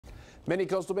Many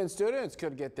Coastal Bend students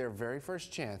could get their very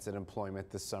first chance at employment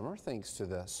this summer thanks to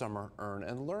the Summer Earn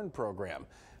and Learn program.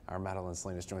 Our Madeline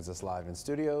Salinas joins us live in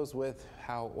studios with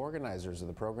how organizers of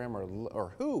the program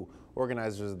who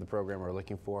organizers of the program are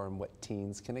looking for and what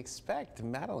teens can expect.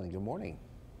 Madeline, good morning.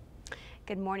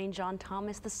 Good morning, John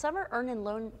Thomas. The Summer Earn and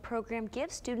Learn program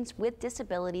gives students with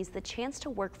disabilities the chance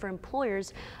to work for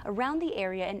employers around the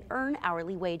area and earn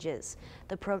hourly wages.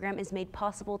 The program is made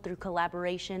possible through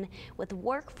collaboration with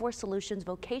Workforce Solutions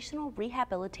Vocational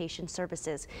Rehabilitation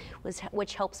Services,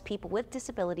 which helps people with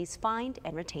disabilities find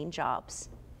and retain jobs.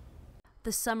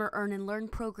 The Summer Earn and Learn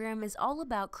program is all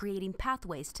about creating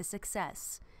pathways to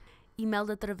success.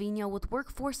 Imelda Trevino with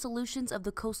Workforce Solutions of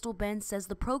the Coastal Bend says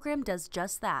the program does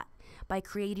just that by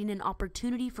creating an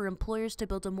opportunity for employers to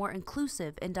build a more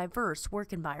inclusive and diverse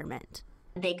work environment.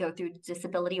 They go through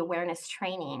disability awareness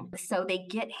training, so they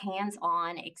get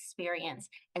hands-on experience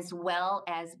as well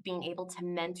as being able to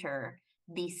mentor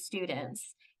these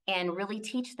students and really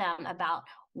teach them about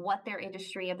what their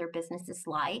industry of their business is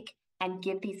like and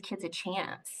give these kids a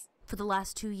chance. For the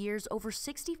last 2 years, over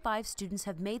 65 students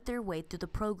have made their way through the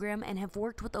program and have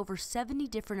worked with over 70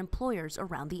 different employers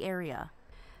around the area.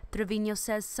 Trevino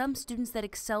says some students that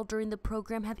excel during the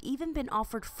program have even been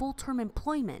offered full-term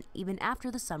employment even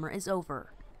after the summer is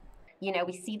over. You know,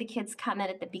 we see the kids come in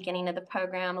at the beginning of the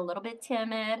program a little bit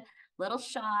timid, a little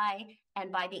shy,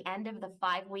 and by the end of the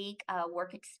 5-week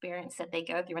work experience that they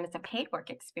go through, and it's a paid work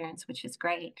experience, which is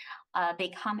great, they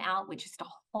come out with just a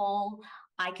whole,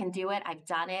 I can do it, I've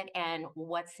done it, and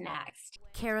what's next?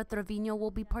 Cara Trevino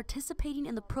will be participating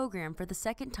in the program for the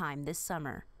second time this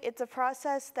summer. It's a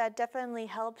process that definitely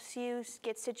helps you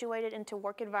get situated into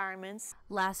work environments.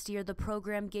 Last year, the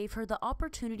program gave her the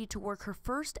opportunity to work her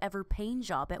first ever paying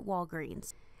job at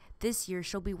Walgreens. This year,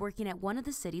 she'll be working at one of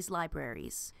the city's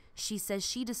libraries. She says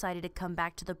she decided to come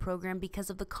back to the program because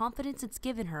of the confidence it's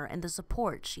given her and the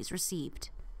support she's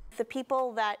received. The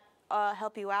people that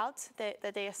help you out,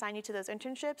 that they assign you to those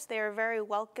internships, they are very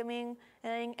welcoming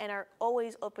and are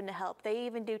always open to help. They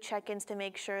even do check-ins to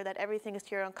make sure that everything is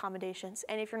to your own accommodations.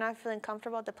 And if you're not feeling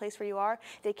comfortable at the place where you are,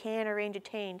 they can arrange a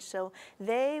change. So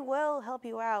they will help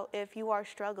you out if you are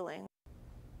struggling.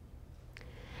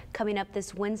 Coming up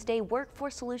this Wednesday,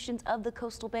 Workforce Solutions of the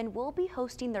Coastal Bend will be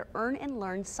hosting their Earn and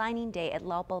Learn signing day at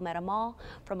La Palmera Mall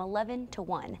from 11 to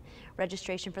 1.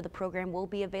 Registration for the program will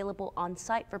be available on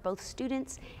site for both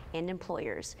students and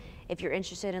employers. If you're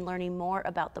interested in learning more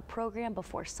about the program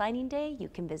before signing day, you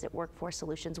can visit Workforce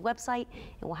Solutions website,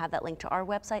 and we'll have that link to our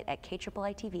website at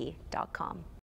KIITV.com.